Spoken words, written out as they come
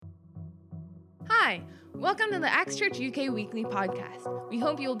Hi, welcome to the Acts Church UK Weekly Podcast. We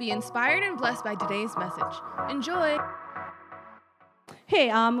hope you'll be inspired and blessed by today's message. Enjoy! Hey,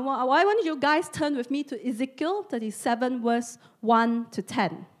 why don't you guys turn with me to Ezekiel 37, verse 1 to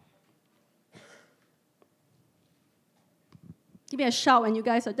 10. Give me a shout when you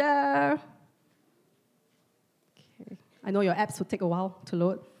guys are there. Okay. I know your apps will take a while to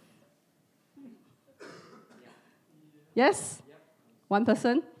load. Yes? One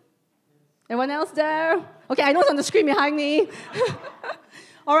person? Everyone else there? Okay, I know it's on the screen behind me.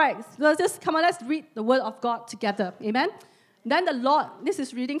 All right, so let's read the word of God together. Amen? Then the Lord, this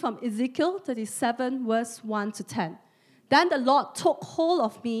is reading from Ezekiel 37, verse 1 to 10. Then the Lord took hold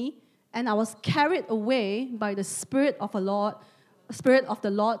of me, and I was carried away by the Spirit of the Lord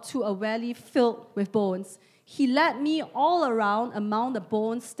to a valley filled with bones. He led me all around among the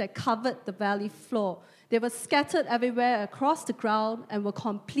bones that covered the valley floor. They were scattered everywhere across the ground and were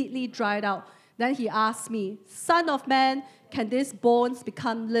completely dried out. Then he asked me, "Son of man, can these bones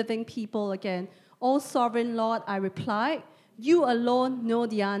become living people again?" "O sovereign Lord," I replied, "you alone know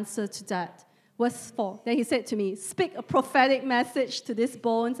the answer to that." Verse 4, then he said to me, "Speak a prophetic message to these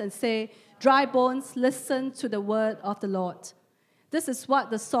bones and say, 'Dry bones, listen to the word of the Lord.' This is what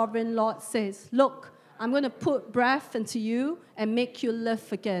the sovereign Lord says. Look, I'm going to put breath into you and make you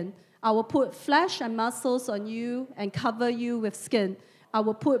live again. I will put flesh and muscles on you and cover you with skin. I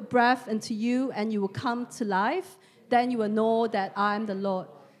will put breath into you and you will come to life. Then you will know that I am the Lord."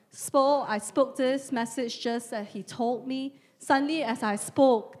 So I spoke this message just as he told me. Suddenly, as I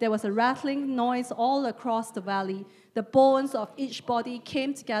spoke, there was a rattling noise all across the valley. The bones of each body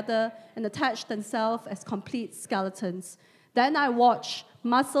came together and attached themselves as complete skeletons. Then I watched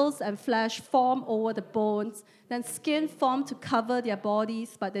muscles and flesh form over the bones. Then skin formed to cover their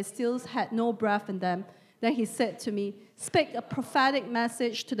bodies, but they still had no breath in them. Then he said to me, "Speak a prophetic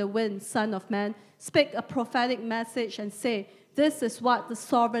message to the wind, son of man. Speak a prophetic message and say, 'This is what the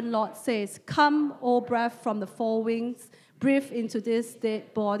sovereign Lord says. Come, O breath from the four winds, breathe into this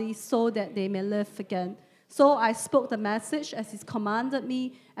dead body so that they may live again.' So I spoke the message as he commanded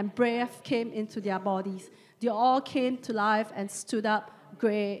me, and breath came into their bodies. They all came to life and stood up,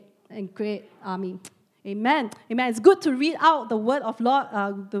 great army." Amen. Amen. It's good to read out the word of Lord.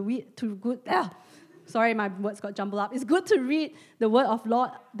 Sorry, my words got jumbled up. It's good to read the word of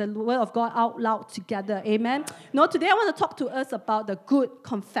God out loud together. Amen. Now, today I want to talk to us about the good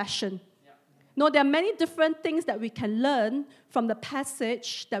confession. No, there are many different things that we can learn from the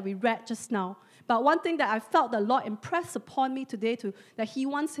passage that we read just now. But one thing that I felt the Lord impressed upon me today, that He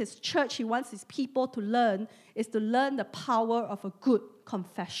wants His church, He wants His people to learn, is to learn the power of a good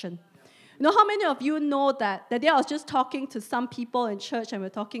confession. You know, how many of you know that day I was just talking to some people in church and we're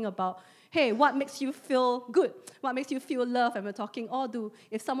talking about, hey, what makes you feel good? What makes you feel loved? And we're talking,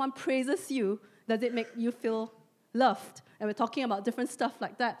 if someone praises you, does it make you feel loved? And we're talking about different stuff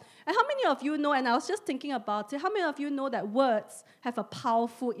like that. And how many of you know, and I was just thinking about it, how many of you know that words have a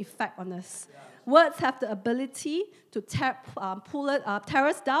powerful effect on us? Yeah. Words have the ability to tear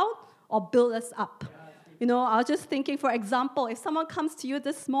us down or build us up. Yeah. You know, I was just thinking, for example, if someone comes to you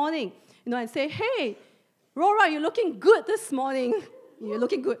this morning, and say, "Hey, Rora, you're looking good this morning." You're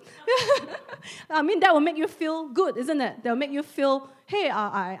looking good. I mean, that will make you feel good, isn't it? That will make you feel, hey,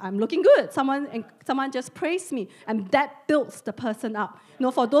 I'm looking good. Someone just praised me. And that builds the person up. You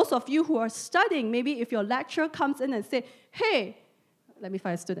know, for those of you who are studying, maybe if your lecturer comes in and say, "Hey," let me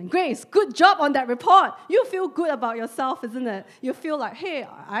find a student, "Grace, good job on that report." You feel good about yourself, isn't it? You feel like, hey,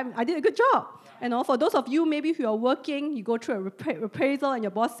 I did a good job. And for those of you maybe who are working, you go through a appraisal and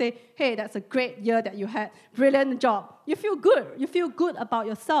your boss say, "Hey, that's a great year that you had. Brilliant job." You feel good. You feel good about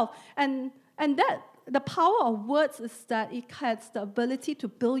yourself. And that the power of words is that it has the ability to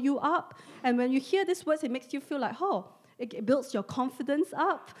build you up. And when you hear these words, it makes you feel like, it builds your confidence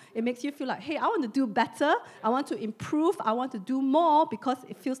up. It makes you feel like, hey, I want to do better. I want to improve. I want to do more, because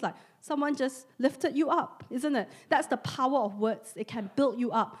it feels like someone just lifted you up, isn't it? That's the power of words. It can build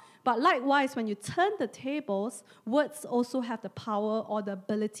you up. But likewise, when you turn the tables, words also have the power or the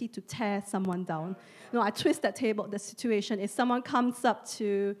ability to tear someone down. I twist that table, the situation. If someone comes up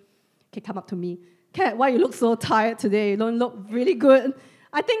to me, "Kat, why you look so tired today? You don't look really good."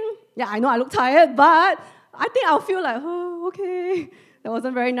 I know I look tired, but I think I'll feel like, okay, that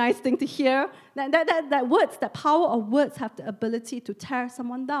wasn't a very nice thing to hear. That power of words have the ability to tear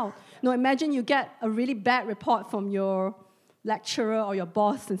someone down. Imagine you get a really bad report from your lecturer or your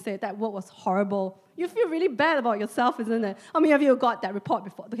boss and say that work was horrible. You feel really bad about yourself, isn't it? How many of you got that report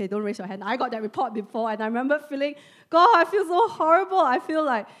before? Okay, don't raise your hand. I got that report before, and I remember feeling, God, I feel so horrible. I feel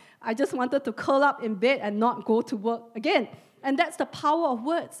like I just wanted to curl up in bed and not go to work again. And that's the power of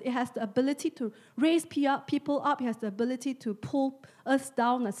words. It has the ability to raise people up. It has the ability to pull us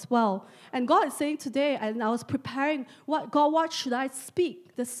down as well. And God is saying today, and I was preparing, what should I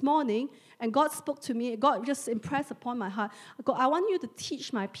speak this morning? And God spoke to me. God just impressed upon my heart. I want you to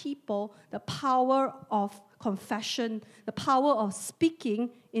teach my people the power of confession, the power of speaking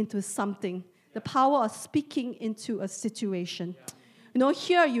into something, the power of speaking into a situation.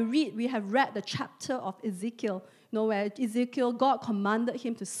 Here we have read the chapter of Ezekiel, where Ezekiel, God commanded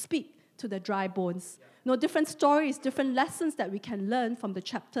him to speak to the dry bones. Different stories, different lessons that we can learn from the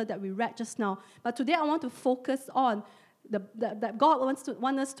chapter that we read just now. But today I want to focus on that God wants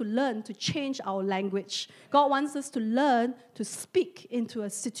us to learn to change our language. God wants us to learn to speak into a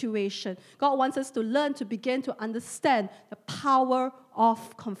situation. God wants us to learn to begin to understand the power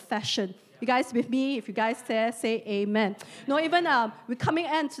of confession. You guys with me? If you guys say amen. Even we're coming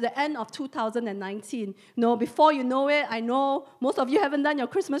to the end of 2019. Before you know it, I know most of you haven't done your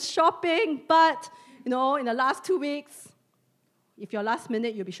Christmas shopping, but in the last 2 weeks, if you're last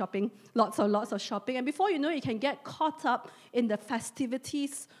minute, you'll be shopping, lots of shopping. And before you know it, you can get caught up in the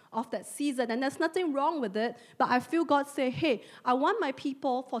festivities of that season. And there's nothing wrong with it. But I feel God say, hey, I want my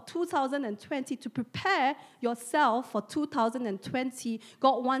people for 2020 to prepare yourself for 2020.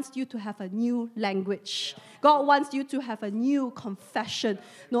 God wants you to have a new language. God wants you to have a new confession.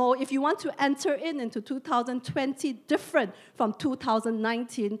 If you want to enter into 2020 different from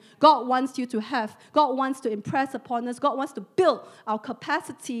 2019, God wants to impress upon us. God wants to build our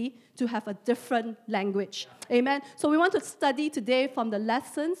capacity to have a different language. Amen. So we want to study today from the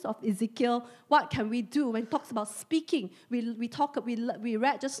lessons of Ezekiel. What can we do when it talks about speaking? We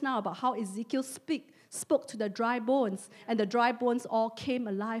read just now about how Ezekiel spoke to the dry bones, and the dry bones all came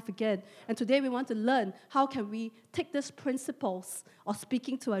alive again. And today we want to learn how can we take these principles of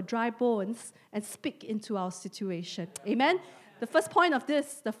speaking to our dry bones and speak into our situation. Amen. The first point of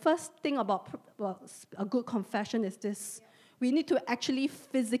this, the first thing about a good confession is this. We need to actually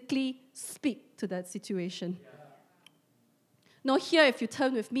physically speak to that situation. Here, if you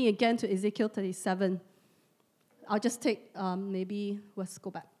turn with me again to Ezekiel 37, I'll just take, let's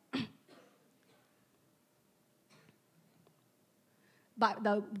go back.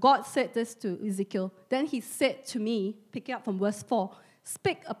 But God said this to Ezekiel. Then he said to me, picking up from verse 4,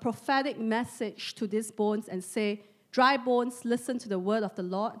 speak a prophetic message to these bones and say, dry bones, listen to the word of the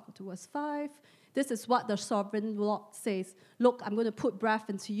Lord. Go to verse 5. This is what the sovereign Lord says. Look, I'm going to put breath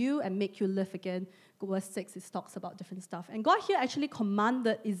into you and make you live again. Verse 6, it talks about different stuff. And God here actually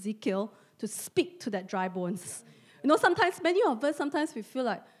commanded Ezekiel to speak to that dry bones. Many of us, we feel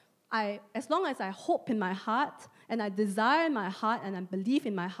like, as long as I hope in my heart, and I desire in my heart, and I believe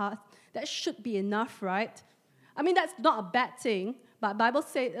in my heart, that should be enough, right? That's not a bad thing, but Bible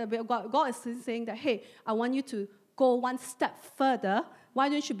says, God is saying that, hey, I want you to go one step further. Why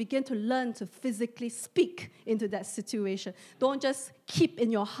don't you begin to learn to physically speak into that situation? Don't just keep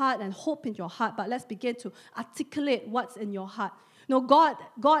in your heart and hope in your heart, but let's begin to articulate what's in your heart.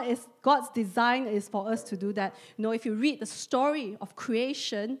 God's design is for us to do that. If you read the story of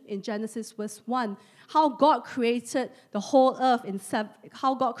creation in Genesis verse 1, how God created the whole earth,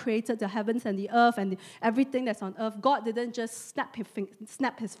 how God created the heavens and the earth and everything that's on earth, God didn't just snap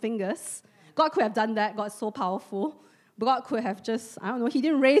his fingers. God could have done that. God's so powerful. God could have just, he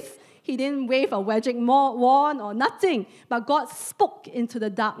didn't wave a magic wand or nothing. But God spoke into the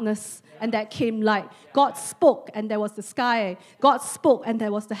darkness and that came light. God spoke and there was the sky. God spoke and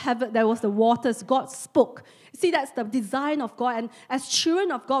there was the heaven, there was the waters. God spoke. See, that's the design of God. And as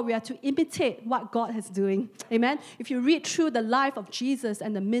children of God, we are to imitate what God is doing. Amen? If you read through the life of Jesus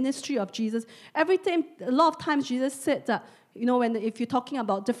and the ministry of Jesus, a lot of times Jesus said that, if you're talking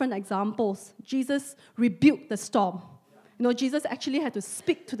about different examples, Jesus rebuked the storm. Jesus actually had to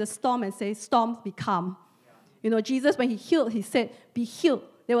speak to the storm and say, storm, be calm. Jesus, when he healed, he said, be healed.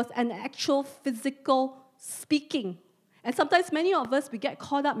 There was an actual physical speaking. And sometimes many of us, we get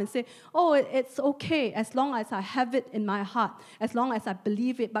caught up and say, oh, it's okay as long as I have it in my heart, as long as I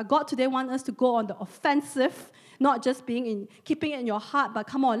believe it. But God today wants us to go on the offensive, not just keeping it in your heart, but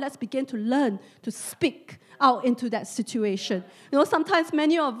come on, let's begin to learn to speak out into that situation. Sometimes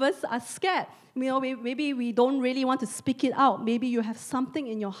many of us are scared. Maybe we don't really want to speak it out. Maybe you have something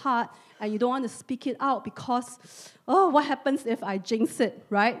in your heart and you don't want to speak it out because, what happens if I jinx it,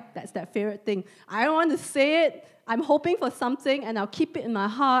 right? That's that favorite thing. I don't want to say it. I'm hoping for something and I'll keep it in my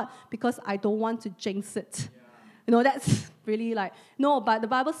heart because I don't want to jinx it. That's really but the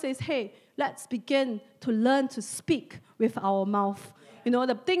Bible says, hey, let's begin to learn to speak with our mouth.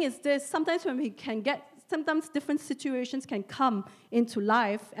 The thing is this, sometimes different situations can come into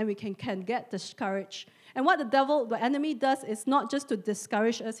life and we can get discouraged. And what the enemy does is not just to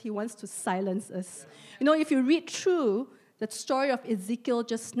discourage us, he wants to silence us. You know, if you read through the story of Ezekiel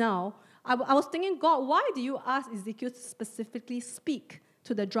just now, I was thinking, God, why do you ask Ezekiel to specifically speak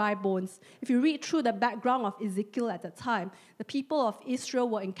to the dry bones? If you read through the background of Ezekiel at that time, the people of Israel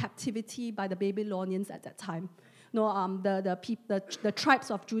were in captivity by the Babylonians at that time. You know, the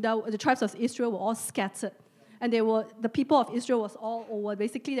tribes of Judah, the tribes of Israel were all scattered. And the people of Israel was all over.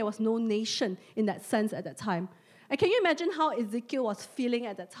 Basically, there was no nation in that sense at that time. And can you imagine how Ezekiel was feeling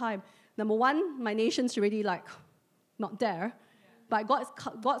at that time? Number one, my nation's already not there. But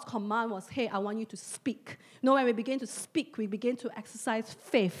God's command was, hey, I want you to speak. You know, when we begin to speak, we begin to exercise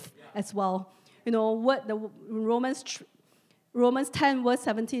faith as well. You know, Romans 10 verse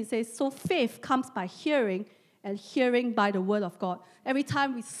 17 says, so faith comes by hearing, and hearing by the word of God. Every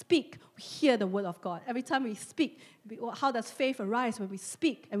time we speak, we hear the word of God. Every time we speak, how does faith arise? When we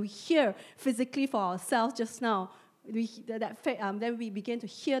speak and we hear physically for ourselves just now, then we begin to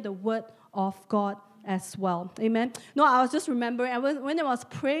hear the word of God as well. Amen. No, I was just remembering, when I was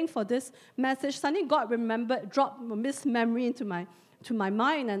praying for this message, suddenly God dropped this memory into my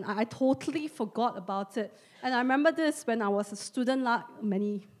mind, and I totally forgot about it. And I remember this when I was a student,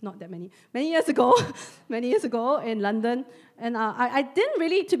 many years ago in London. And I didn't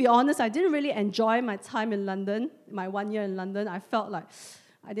really, to be honest, I didn't really enjoy my time in London, my 1 year in London. I felt like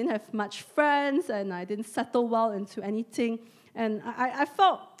I didn't have much friends, and I didn't settle well into anything. And I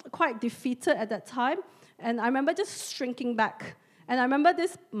felt quite defeated at that time. And I remember just shrinking back. And I remember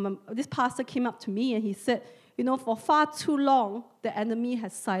this pastor came up to me and he said, you know, for far too long, the enemy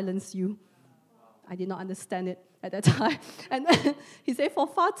has silenced you. I did not understand it at that time. And he said, for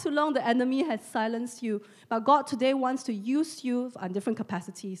far too long, the enemy has silenced you. But God today wants to use you on different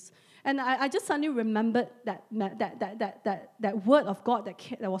capacities. And I just suddenly remembered that word of God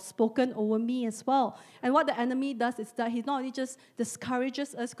that was spoken over me as well. And what the enemy does is that he not only just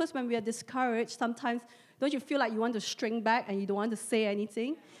discourages us, because when we are discouraged, sometimes don't you feel like you want to shrink back and you don't want to say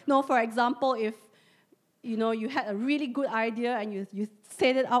anything? No, for example, if you had a really good idea and you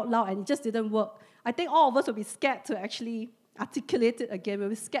said it out loud and it just didn't work, I think all of us will be scared to actually articulate it again. We'll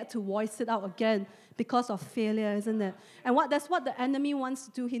be scared to voice it out again because of failure, isn't it? And that's what the enemy wants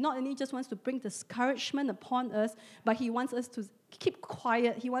to do. He not only just wants to bring discouragement upon us, but he wants us to keep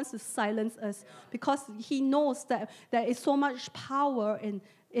quiet. He wants to silence us because he knows that there is so much power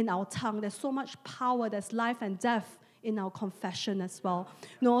in our tongue. There's so much power. There's life and death in our confession as well.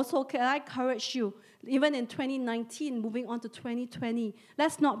 No, so can I encourage you, even in 2019, moving on to 2020,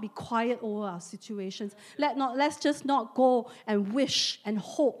 let's not be quiet over our situations. Let's just not go and wish and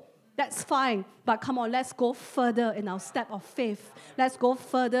hope. That's fine, but come on, let's go further in our step of faith. Let's go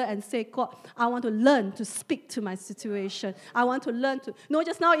further and say, God, I want to learn to speak to my situation. I want to learn to...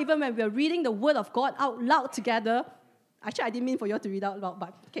 just now, even when we're reading the word of God out loud together, actually, I didn't mean for you to read out loud,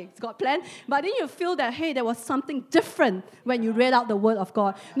 but okay, it's God's plan. But then you feel that, hey, there was something different when you read out the word of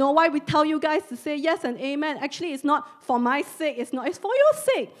God. Why we tell you guys to say yes and amen? Actually, it's not for my sake. It's for your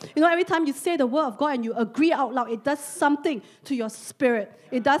sake. Every time you say the word of God and you agree out loud, it does something to your spirit.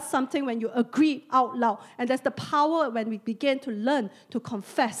 It does something when you agree out loud. And there's the power when we begin to learn to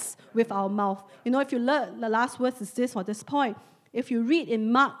confess with our mouth. If you learn, the last verse is this or this point. If you read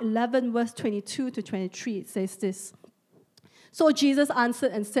in Mark 11, verse 22 to 23, it says this. So Jesus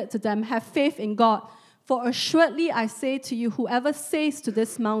answered and said to them, have faith in God, for assuredly I say to you, whoever says to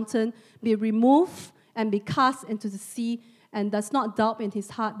this mountain, be removed and be cast into the sea, and does not doubt in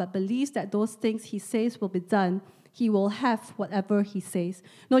his heart, but believes that those things he says will be done, he will have whatever he says.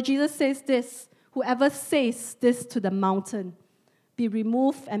 Jesus says this, whoever says this to the mountain, be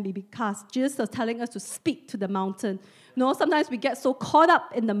removed and be cast. Jesus is telling us to speak to the mountain. Sometimes we get so caught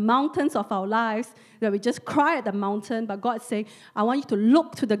up in the mountains of our lives that we just cry at the mountain, but God is saying, I want you to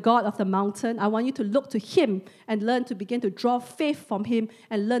look to the God of the mountain. I want you to look to him and learn to begin to draw faith from him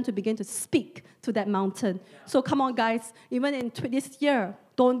and learn to begin to speak to that mountain. So come on, guys, even in this year,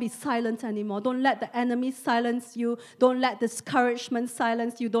 don't be silent anymore. Don't let the enemy silence you. Don't let discouragement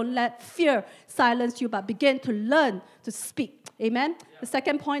silence you. Don't let fear silence you, but begin to learn to speak. Amen? Yeah. The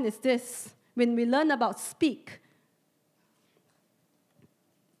second point is this. When we learn about speak,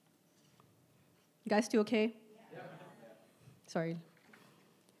 you guys still okay? Yeah. Sorry.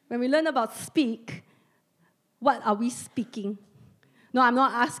 When we learn about speak, what are we speaking? No, I'm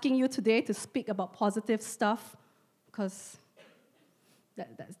not asking you today to speak about positive stuff because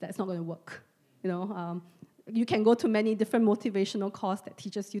that's not going to work. You can go to many different motivational courses that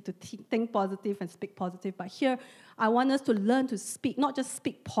teaches you to think positive and speak positive. But here, I want us to learn to speak, not just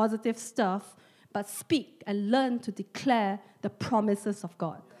speak positive stuff, but speak and learn to declare the promises of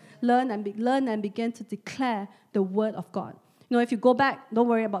God. learn and begin to declare the word of God. If you go back, don't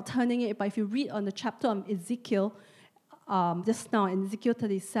worry about turning it, but if you read on the chapter of Ezekiel, just now in Ezekiel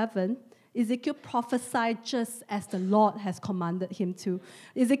 37, Ezekiel prophesied just as the Lord has commanded him to.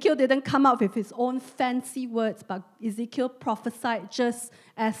 Ezekiel didn't come up with his own fancy words, but Ezekiel prophesied just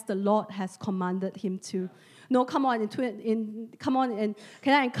as the Lord has commanded him to. Come on, and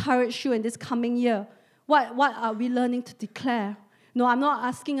can I encourage you in this coming year? What are we learning to declare? I'm not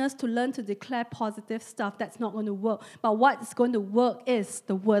asking us to learn to declare positive stuff. That's not going to work. But what is going to work is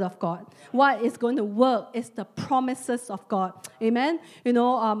the word of God. What is going to work is the promises of God. Amen?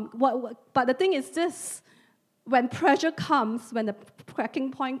 But the thing is this. When pressure comes, when the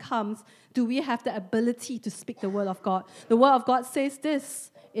cracking point comes, do we have the ability to speak the word of God? The word of God says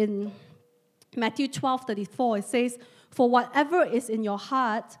this in Matthew 12:34. It says, "For whatever is in your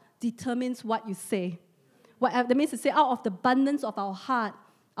heart determines what you say." That means to say, out of the abundance of our heart,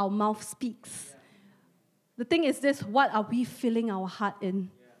 our mouth speaks. The thing is this, what are we filling our heart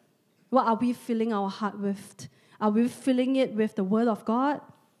in? What are we filling our heart with? Are we filling it with the word of God?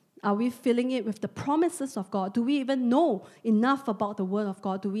 Are we filling it with the promises of God? Do we even know enough about the word of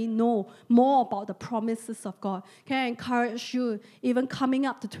God? Do we know more about the promises of God? Can I encourage you, even coming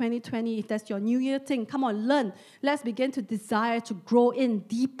up to 2020, if that's your New Year thing, come on, learn. Let's begin to desire to grow in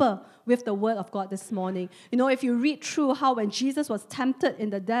deeper with the word of God this morning. If you read through how when Jesus was tempted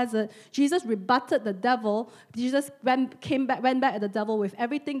in the desert, Jesus rebutted the devil. Jesus went back at the devil with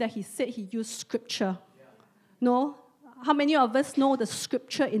everything that he said. He used scripture. How many of us know the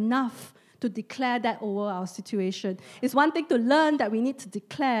scripture enough to declare that over our situation? It's one thing to learn that we need to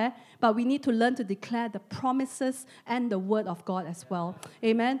declare, but we need to learn to declare the promises and the word of God as well.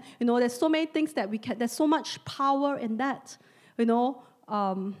 Amen? There's so many things that there's so much power in that.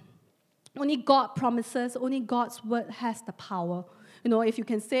 Only God promises, only God's word has the power.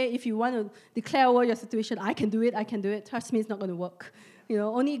 If you want to declare over your situation, I can do it, trust me, it's not going to work.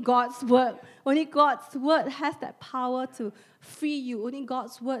 Only God's word has that power to free you. Only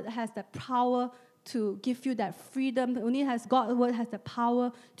God's word has that power to give you that freedom. God's word has the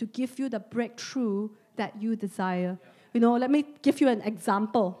power to give you the breakthrough that you desire. Let me give you an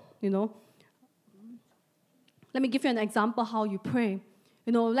example. Let me give you an example how you pray.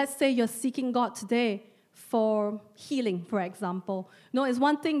 Let's say you're seeking God today for healing, for example. It's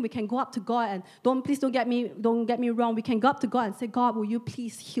one thing we can go up to God and please don't get me wrong. We can go up to God and say, God, will you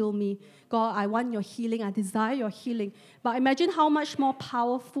please heal me? God, I want your healing. I desire your healing. But imagine how much more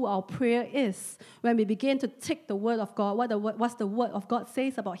powerful our prayer is when we begin to take the word of God. What's the word of God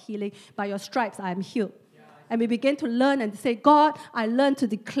says about healing? By your stripes, I am healed. And we begin to learn and say, God, I learn to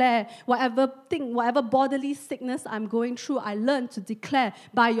declare whatever bodily sickness I'm going through, I learn to declare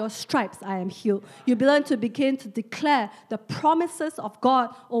by your stripes I am healed. You learn to begin to declare the promises of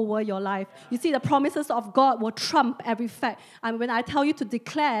God over your life. You see, the promises of God will trump every fact. And when I tell you to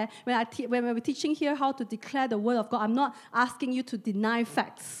declare, when we're teaching here how to declare the word of God, I'm not asking you to deny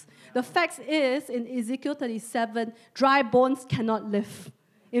facts. The fact is, in Ezekiel 37, dry bones cannot live.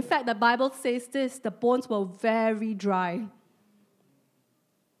 In fact, the Bible says this, the bones were very dry.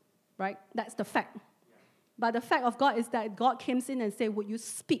 Right? That's the fact. But the fact of God is that God came in and said, would you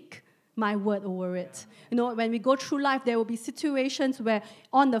speak my word over it? When we go through life, there will be situations where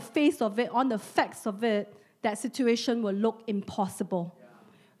on the face of it, on the facts of it, that situation will look impossible.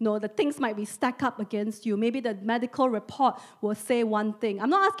 The things might be stacked up against you. Maybe the medical report will say one thing. I'm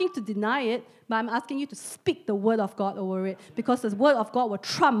not asking you to deny it, but I'm asking you to speak the word of God over it, because the word of God will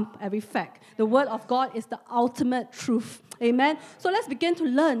trump every fact. The word of God is the ultimate truth. Amen? So let's begin to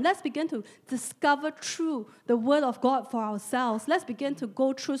learn. Let's begin to discover through the word of God for ourselves. Let's begin to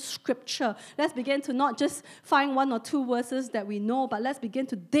go through scripture. Let's begin to not just find one or two verses that we know, but let's begin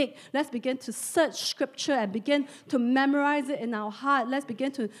to dig. Let's begin to search scripture and begin to memorize it in our heart. Let's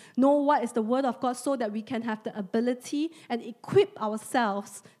begin to know what is the word of God so that we can have the ability and equip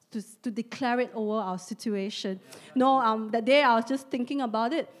ourselves to declare it over our situation. That day I was just thinking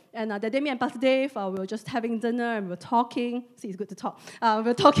about it, and that day me and Pastor Dave, we were just having dinner and we were talking. See, it's good to talk. We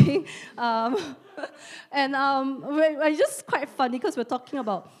were talking, and it's just quite funny because we're talking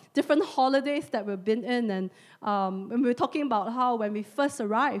about different holidays that we've been in, and we were talking about how when we first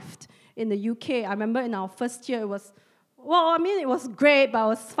arrived in the UK, I remember in our first year it was great, but it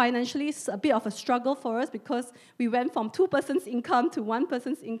was financially a bit of a struggle for us because we went from 2 persons' income to 1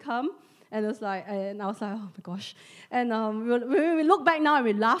 person's income. And I was like, oh my gosh. And we look back now and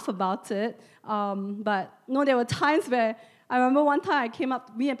we laugh about it. But there were times where I remember one time I came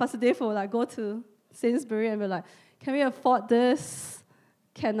up, me and Pastor Dave would go to Sainsbury and we're like, can we afford this?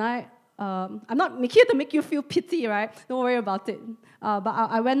 Can I I'm not here to make you feel pity, right? Don't worry about it. But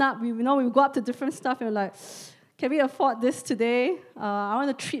I went up, we go up to different stuff, and we're like, can we afford this today? I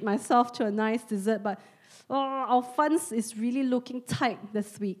want to treat myself to a nice dessert, but our funds is really looking tight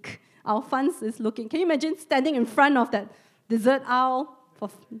this week. Our funds is looking, can you imagine standing in front of that dessert aisle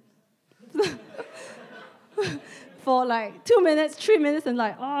for like 2 minutes, 3 minutes, and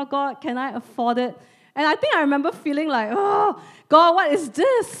like, oh God, can I afford it? And I think I remember feeling like, oh God, what is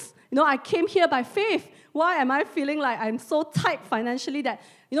this? I came here by faith. Why am I feeling like I'm so tight financially that,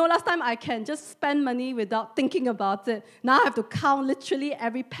 last time I can just spend money without thinking about it. Now I have to count literally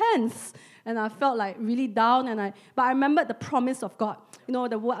every pence. And I felt like really down. But I remembered the promise of God.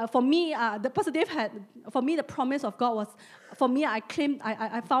 For me, the promise of God was, for me,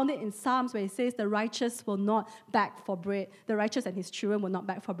 I found it in Psalms where it says, the righteous will not beg for bread. The righteous and his children will not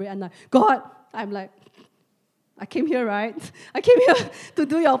beg for bread. And God, I'm like, I came here, right? I came here to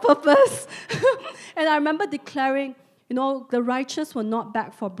do your purpose. And I remember declaring, the righteous will not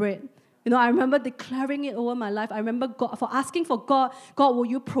beg for bread. I remember declaring it over my life. I remember asking for God, will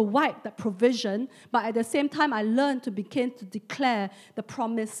you provide that provision? But at the same time, I learned to begin to declare the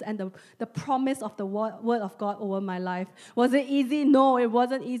promise and the promise of the word of God over my life. Was it easy? No, it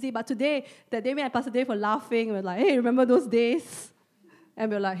wasn't easy. But today, that day me and Pastor Dave were laughing. We're like, hey, remember those days?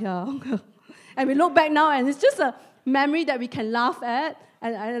 And we're like, yeah. And we look back now, and it's just a memory that we can laugh at,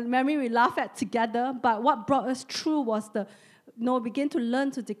 and a memory we laugh at together. But what brought us through was begin to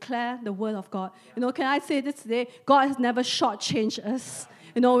learn to declare the word of God. Can I say this today? God has never shortchanged us.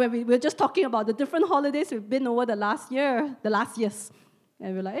 When we're just talking about the different holidays we've been over the last years.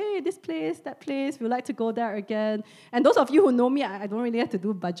 And we're like, hey, this place, that place, we'd like to go there again. And those of you who know me, I don't really have to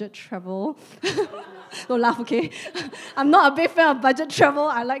do budget travel. Don't laugh, okay? I'm not a big fan of budget travel.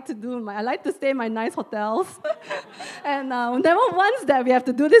 I like to stay in my nice hotels. And never once that we have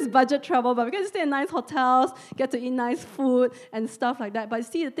to do this budget travel, but we get to stay in nice hotels, get to eat nice food and stuff like that. But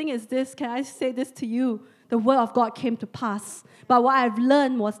see, the thing is this, can I say this to you? The word of God came to pass. But what I've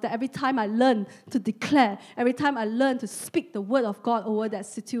learned was that every time I learned to declare, every time I learned to speak the word of God over that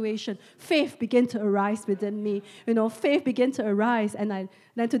situation, faith began to arise within me. Faith began to arise. And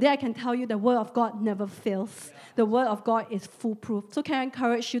then today I can tell you the word of God never fails. The word of God is foolproof. So can I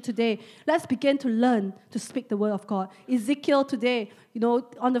encourage you today? Let's begin to learn to speak the word of God. Ezekiel today,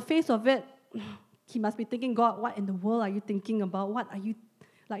 on the face of it, he must be thinking, God, what in the world are you thinking about? What are you,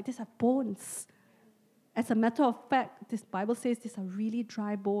 like these are bones. As a matter of fact, this Bible says these are really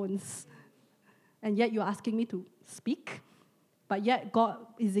dry bones. And yet you're asking me to speak? But yet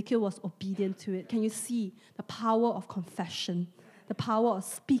Ezekiel was obedient to it. Can you see the power of confession? The power of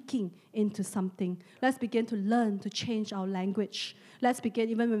speaking into something. Let's begin to learn to change our language. Let's begin,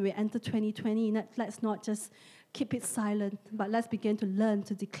 even when we enter 2020, let's not just keep it silent, but let's begin to learn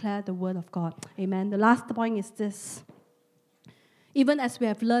to declare the word of God. Amen. The last point is this. Even as we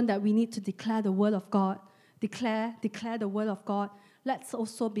have learned that we need to declare the word of God, declare the word of God, let's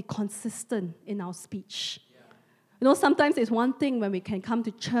also be consistent in our speech. Sometimes it's one thing when we can come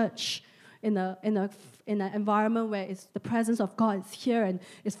to church in an environment where the presence of God is here and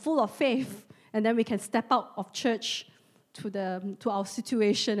it's full of faith, and then we can step out of church to our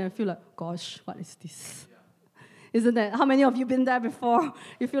situation and feel like, gosh, what is this? Isn't that? How many of you been there before?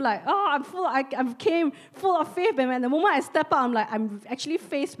 You feel like, I came full of faith, and when the moment I step out, I'm actually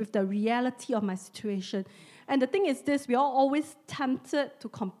faced with the reality of my situation. And the thing is this, we are always tempted to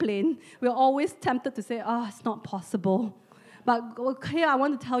complain. We're always tempted to say, it's not possible. But here I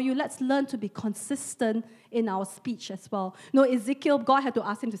want to tell you, let's learn to be consistent in our speech as well. Ezekiel, God had to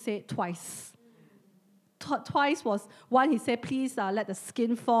ask him to say it twice. Twice was, one, he said, please let the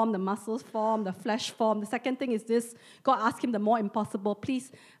skin form, the muscles form, the flesh form. The second thing is this, God asked him the more impossible,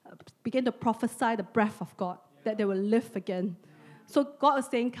 please begin to prophesy the breath of God, that they will live again. So God was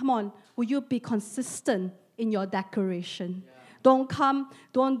saying, come on, will you be consistent in your declaration? Don't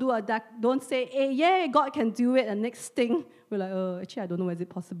say, hey, yeah, God can do it, and next thing, we're like, actually, I don't know, is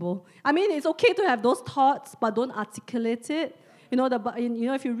it possible? I mean, it's okay to have those thoughts, but don't articulate it.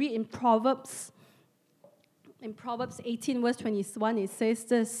 If you read in Proverbs 18, verse 21, it says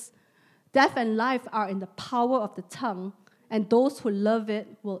this, death and life are in the power of the tongue, and those who love it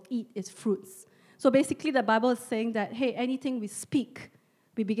will eat its fruits. So basically, the Bible is saying that, hey, anything we speak,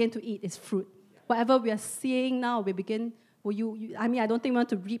 we begin to eat its fruit. Whatever we are seeing now, we begin, I don't think we want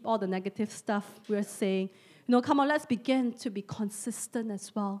to reap all the negative stuff we're saying. Come on, let's begin to be consistent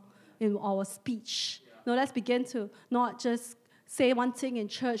as well in our speech. Let's begin to not just say one thing in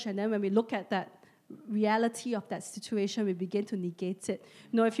church, and then when we look at that reality of that situation, we begin to negate it.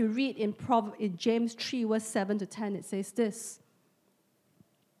 If you read in James 3, verse 7 to 10, it says this.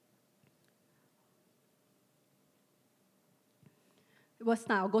 verse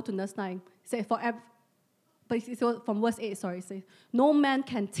 9, I'll go to verse 9. It says, but it's from verse 8, sorry. It says, no man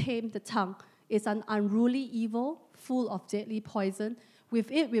can tame the tongue. It's an unruly evil, full of deadly poison. With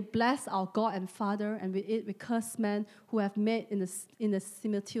it we bless our God and Father, and with it we curse men who have made in the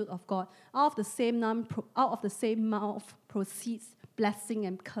similitude of God. Out of the same mouth proceeds blessing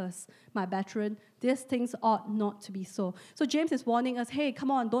and curse. My brethren, these things ought not to be so. So James is warning us, hey,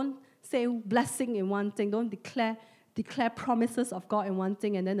 come on, don't say blessing in one thing. Don't declare promises of God in one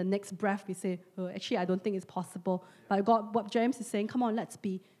thing, and then the next breath we say, oh, actually, I don't think it's possible. But God, what James is saying, come on, let's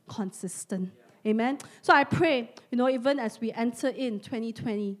be consistent. Amen? So I pray, even as we enter in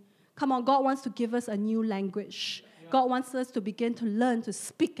 2020, come on, God wants to give us a new language. God wants us to begin to learn to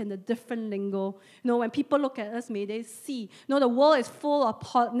speak in a different lingo. When people look at us, may they see. The world is full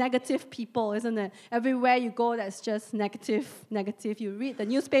of negative people, isn't it? Everywhere you go, that's just negative. You read the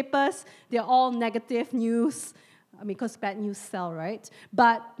newspapers, they're all negative news. Because bad news sell, right?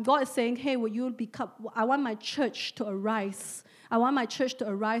 But God is saying, hey, I want my church to arise. I want my church to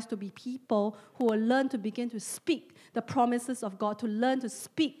arise to be people who will learn to begin to speak the promises of God, to learn to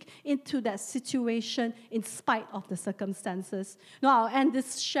speak into that situation in spite of the circumstances. I'll end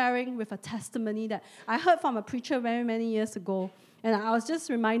this sharing with a testimony that I heard from a preacher very many years ago. And I was just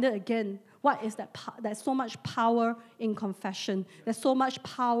reminded again, what is that? There's so much power in confession. There's so much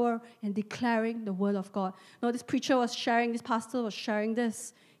power in declaring the word of God. This pastor was sharing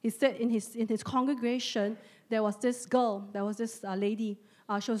this. He said in his congregation, there was this girl, lady.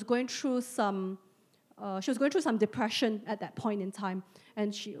 She was going through some depression at that point in time,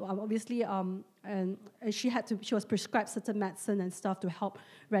 and she obviously she was prescribed certain medicine and stuff to help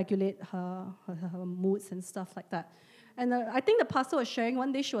regulate her moods and stuff like that. And I think the pastor was sharing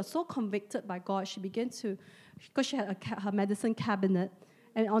one day she was so convicted by God, she began to, because she had her medicine cabinet,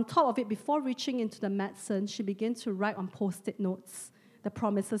 and on top of it, before reaching into the medicine, she began to write on Post-it notes the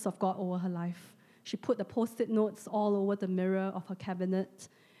promises of God over her life. She put the Post-it notes all over the mirror of her cabinet,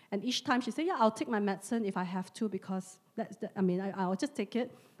 and each time she said, yeah, I'll take my medicine if I have to, because I'll just take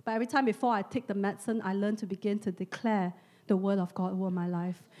it. But every time before I take the medicine, I learn to begin to declare the word of God over my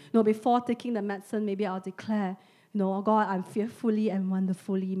life. Before taking the medicine, maybe I'll declare, God, I'm fearfully and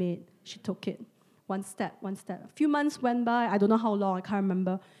wonderfully made. She took it one step. A few months went by. I don't know how long. I can't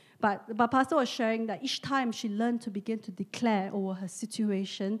remember. But Pastor was sharing that each time she learned to begin to declare over her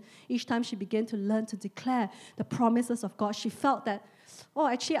situation, each time she began to learn to declare the promises of God, she felt that,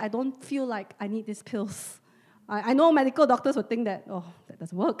 actually, I don't feel like I need these pills. I know medical doctors would think that, that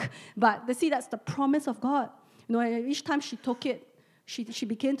doesn't work. But they see that's the promise of God. Each time she took it, she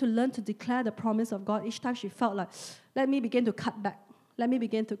began to learn to declare the promise of God. Each time she felt like, let me begin to cut back.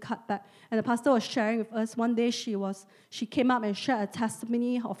 And the pastor was sharing with us, one day she came up and shared a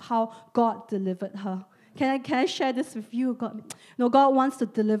testimony of how God delivered her. Can I share this with you? God wants to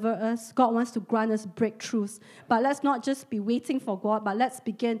deliver us. God wants to grant us breakthroughs. But let's not just be waiting for God, but let's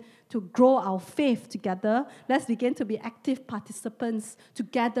begin to grow our faith together. Let's begin to be active participants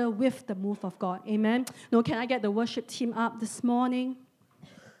together with the move of God. Amen? Can I get the worship team up this morning?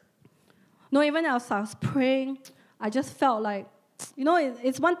 Even as I was praying, I just felt like,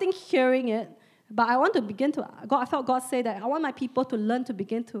 it's one thing hearing it, but I want to I felt God say that I want my people to learn to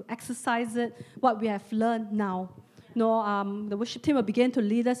begin to exercise it, what we have learned now. The worship team will begin to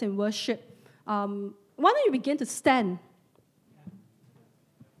lead us in worship. Why don't you begin to stand?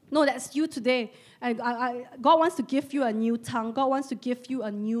 That's you today. And God wants to give you a new tongue. God wants to give you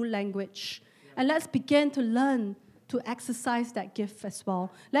a new language. And let's begin to learn to exercise that gift as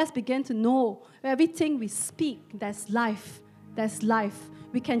well. Let's begin to know everything we speak, there's life. There's life.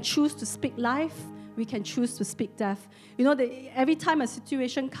 We can choose to speak life. We can choose to speak death. Every time a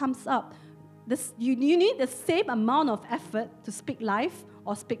situation comes up, you need the same amount of effort to speak life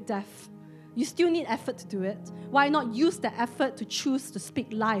or speak death. You still need effort to do it. Why not use the effort to choose to speak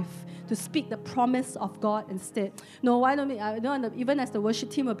life, to speak the promise of God instead? Why don't we, even as the worship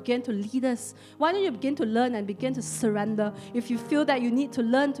team will begin to lead us, why don't you begin to learn and begin to surrender? If you feel that you need to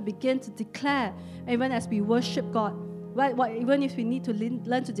learn to begin to declare, even as we worship God, even if we need to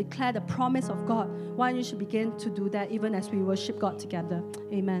learn to declare the promise of God, why don't you should begin to do that even as we worship God together?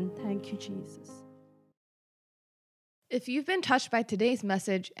 Amen. Thank you, Jesus. If you've been touched by today's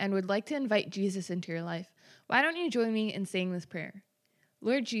message and would like to invite Jesus into your life, why don't you join me in saying this prayer?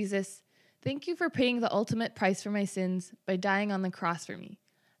 Lord Jesus, thank you for paying the ultimate price for my sins by dying on the cross for me.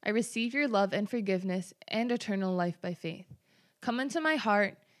 I receive your love and forgiveness and eternal life by faith. Come into my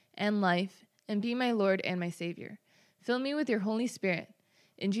heart and life and be my Lord and my Savior. Fill me with your Holy Spirit.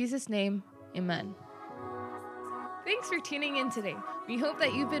 In Jesus' name, amen. Thanks for tuning in today. We hope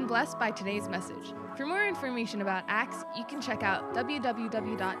that you've been blessed by today's message. For more information about Acts, you can check out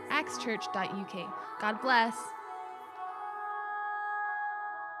www.actschurch.uk. God bless.